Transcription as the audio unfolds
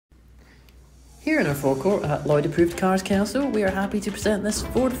Here in our forecourt at Lloyd Approved Cars Kelso, we are happy to present this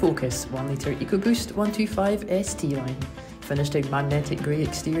Ford Focus 1litre EcoBoost 125 ST line, finished in magnetic grey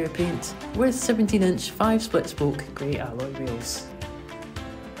exterior paint with 17-inch 5 split spoke grey alloy wheels.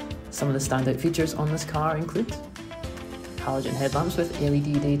 Some of the standout features on this car include halogen headlamps with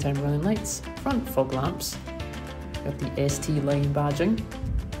LED daytime running lights, front fog lamps, we have the ST line badging,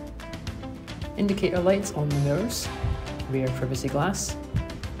 indicator lights on the mirrors, rear privacy glass.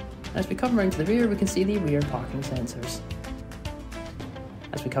 As we come around to the rear, we can see the rear parking sensors.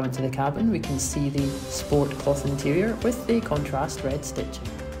 As we come into the cabin, we can see the sport cloth interior with the contrast red stitching.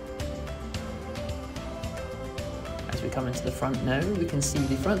 As we come into the front now, we can see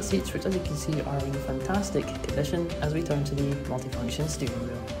the front seats, which as you can see are in fantastic condition as we turn to the multifunction steering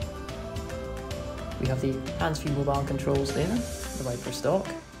wheel. We have the hands-free mobile controls there, the wiper stalk,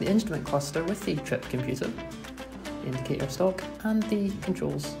 the instrument cluster with the trip computer, the indicator stalk and the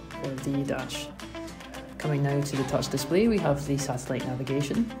controls for the dash. Coming now to the touch display, we have the satellite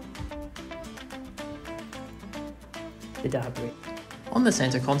navigation, the DAB brake. On the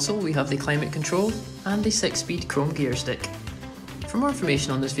centre console we have the climate control and the 6-speed chrome gear stick. For more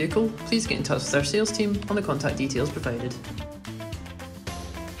information on this vehicle, please get in touch with our sales team on the contact details provided.